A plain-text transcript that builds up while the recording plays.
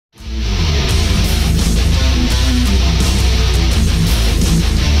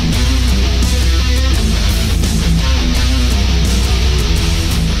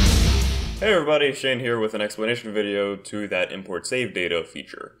everybody, Shane here with an explanation video to that import save data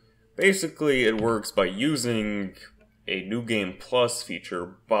feature. Basically, it works by using a New Game Plus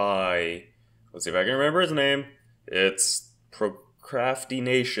feature by, let's see if I can remember his name, it's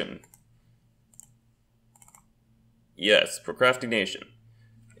Procraftynation. Yes, Procraftynation.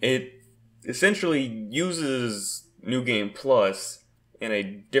 It essentially uses New Game Plus in a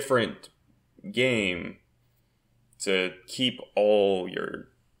different game to keep all your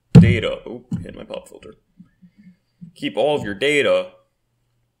data. Oh, hit my pop filter. Keep all of your data,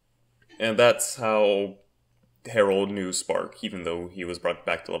 and that's how Harold knew Spark, even though he was brought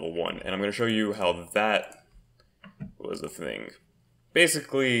back to level 1. And I'm going to show you how that was a thing.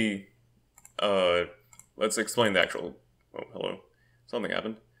 Basically, let's explain the actual. Oh, hello. Something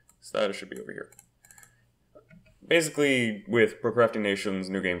happened. Status should be over here. Basically, with Procraftination's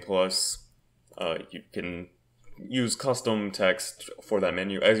New Game Plus, you can use custom text for that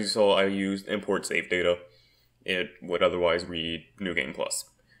menu. As you saw, I used import save data. It would otherwise read New Game Plus.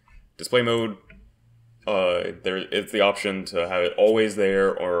 Display mode, there is the option to have it always there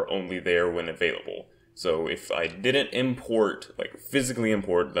or only there when available. So if I didn't import, like physically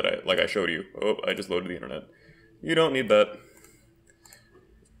import, like I showed you, oh, I just loaded the internet. You don't need that.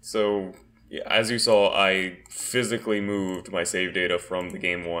 So yeah, as you saw, I physically moved my save data from the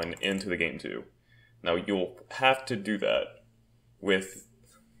game 1 into the game 2. Now, you'll have to do that with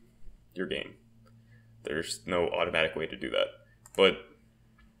your game. There's no automatic way to do that. But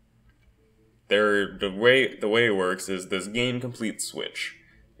the way it works is this game complete switch.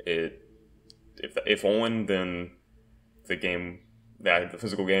 If on, then the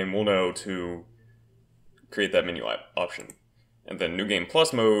physical game will know to create that menu option. And then New Game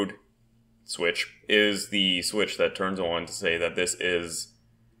Plus mode switch is the switch that turns on to say that this is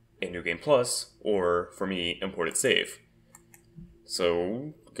a New Game Plus, or, for me, imported save.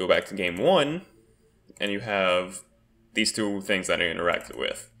 So, go back to game 1, and you have these two things that I interacted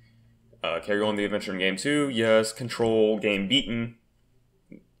with. Carry on the adventure in game 2, yes, control game beaten,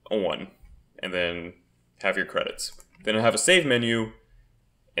 on, and then have your credits. Then I have a save menu,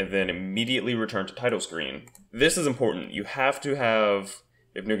 and then immediately return to title screen. This is important. You have to have,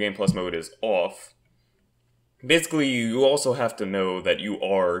 if New Game Plus mode is off, basically, you also have to know that you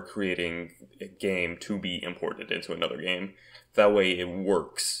are creating a game to be imported into another game. That way it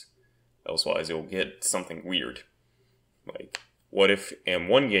works. Elsewise, you'll get something weird. Like, what if in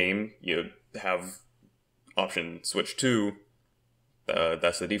one game you have option switch to,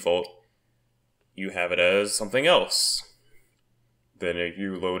 that's the default, you have it as something else. Then if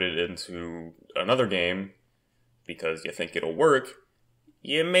you load it into another game, because you think it'll work,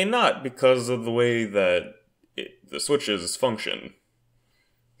 you may not because of the way that the switches function.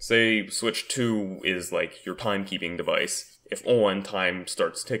 Say switch 2 is like your timekeeping device. If on, time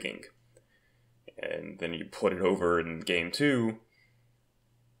starts ticking. And then you put it over in game 2,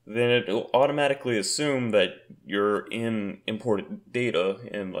 then it'll automatically assume that you're in imported data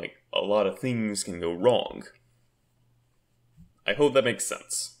and like a lot of things can go wrong. I hope that makes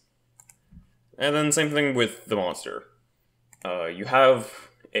sense. And then same thing with the monster. You have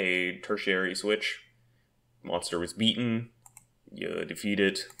a tertiary switch. Monster was beaten, you defeat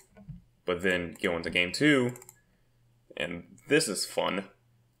it, but then go into game 2, and this is fun.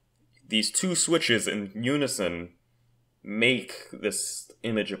 These two switches in unison make this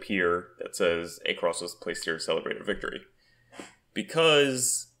image appear that says a cross was placed here to celebrate a victory.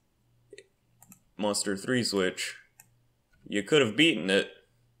 Because Monster 3 switch, you could have beaten it,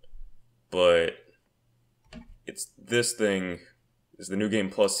 but it's this thing, is the New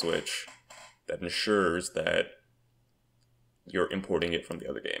Game Plus switch, that ensures that you're importing it from the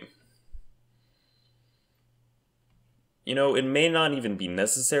other game. You know, it may not even be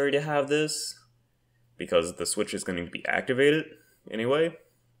necessary to have this, because the switch is going to be activated anyway,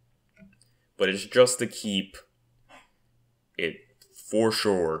 but it's just to keep it, for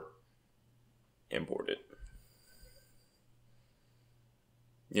sure, imported.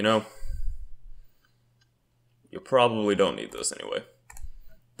 You know, you probably don't need this anyway.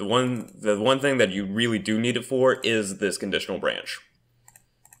 The one thing that you really do need it for is this conditional branch.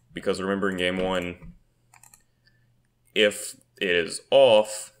 Because remember in game 1, if it is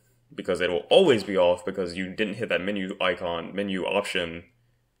off, because it will always be off because you didn't hit that menu option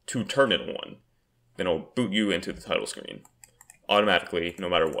to turn it on, then it'll boot you into the title screen. Automatically, no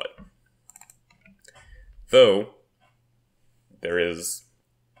matter what. Though, there is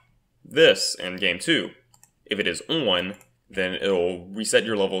this in game 2. If it is on, then it'll reset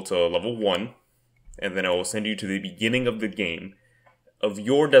your level to level 1, and then it will send you to the beginning of the game of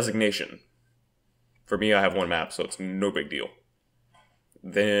your designation. For me, I have one map, so it's no big deal.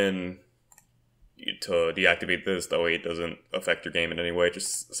 Then to deactivate this, that way it doesn't affect your game in any way.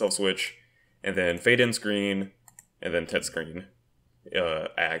 Just self-switch, and then fade in screen, and then tint screen. I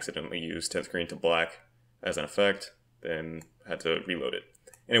accidentally used tint screen to black as an effect, then had to reload it.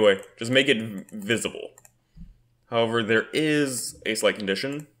 Anyway, just make it visible. However, there is a slight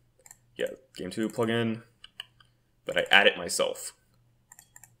condition. Yeah, Game 2 plugin, but I added myself.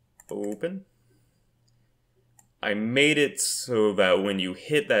 Open. I made it so that when you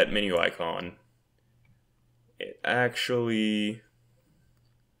hit that menu icon, it actually...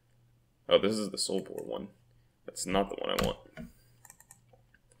 Oh, this is the Soulpore one. That's not the one I want.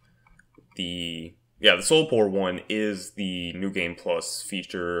 The Soulpore one is the New Game Plus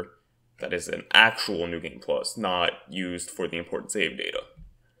feature that is an actual New Game Plus, not used for the important save data.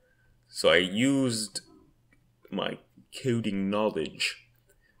 So I used my coding knowledge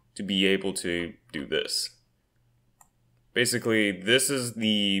to be able to do this. Basically, this is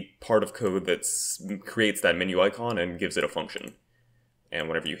the part of code that creates that menu icon and gives it a function. And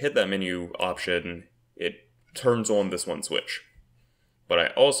whenever you hit that menu option, it turns on this one switch. But I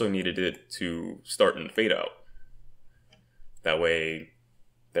also needed it to start and fade out. That way,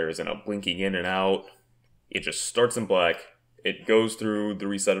 there isn't a blinking in and out. It just starts in black, it goes through the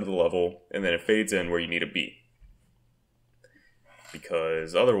reset of the level, and then it fades in where you need to be.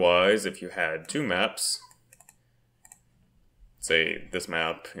 Because otherwise, if you had two maps, say this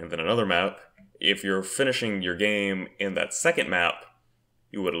map and then another map, if you're finishing your game in that second map,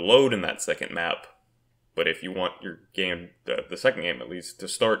 you would load in that second map. But if you want your game, the second game at least, to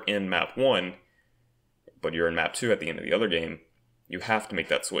start in map 1, but you're in map 2 at the end of the other game, you have to make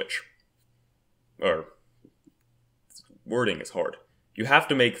that switch. Or, wording is hard. You have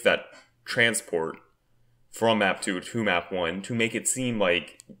to make that transport from map 2 to map 1 to make it seem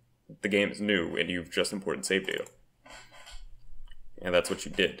like the game is new and you've just imported save data. And that's what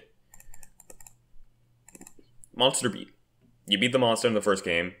you did. Monster beat. You beat the monster in the first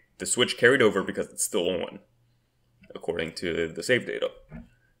game. The switch carried over because it's still on, according to the save data.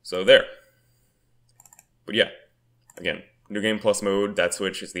 So there. But yeah, again, New Game Plus mode, that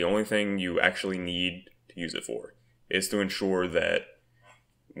switch is the only thing you actually need to use it for. Is to ensure that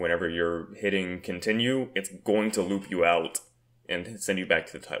whenever you're hitting continue, it's going to loop you out and send you back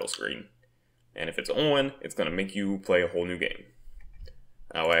to the title screen. And if it's on, it's going to make you play a whole new game.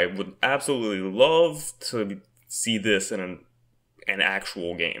 Now, I would absolutely love to see this in an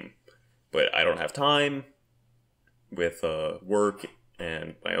actual game, but I don't have time with work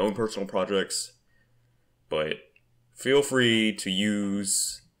and my own personal projects. But feel free to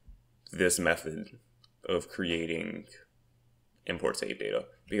use this method of creating import save data,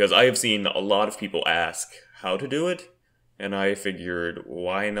 because I have seen a lot of people ask how to do it, and I figured,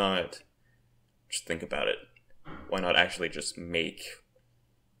 why not just think about it? Why not actually just make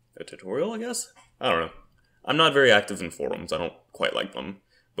a tutorial, I guess? I don't know. I'm not very active in forums, I don't quite like them,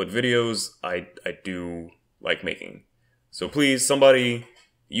 but videos I do like making. So please, somebody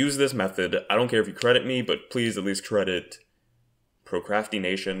use this method. I don't care if you credit me, but please at least credit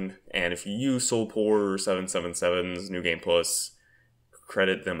Procraftynation, and if you use Soulpore 777's New Game Plus,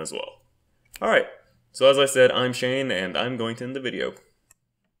 credit them as well. Alright, so as I said, I'm Shane, and I'm going to end the video.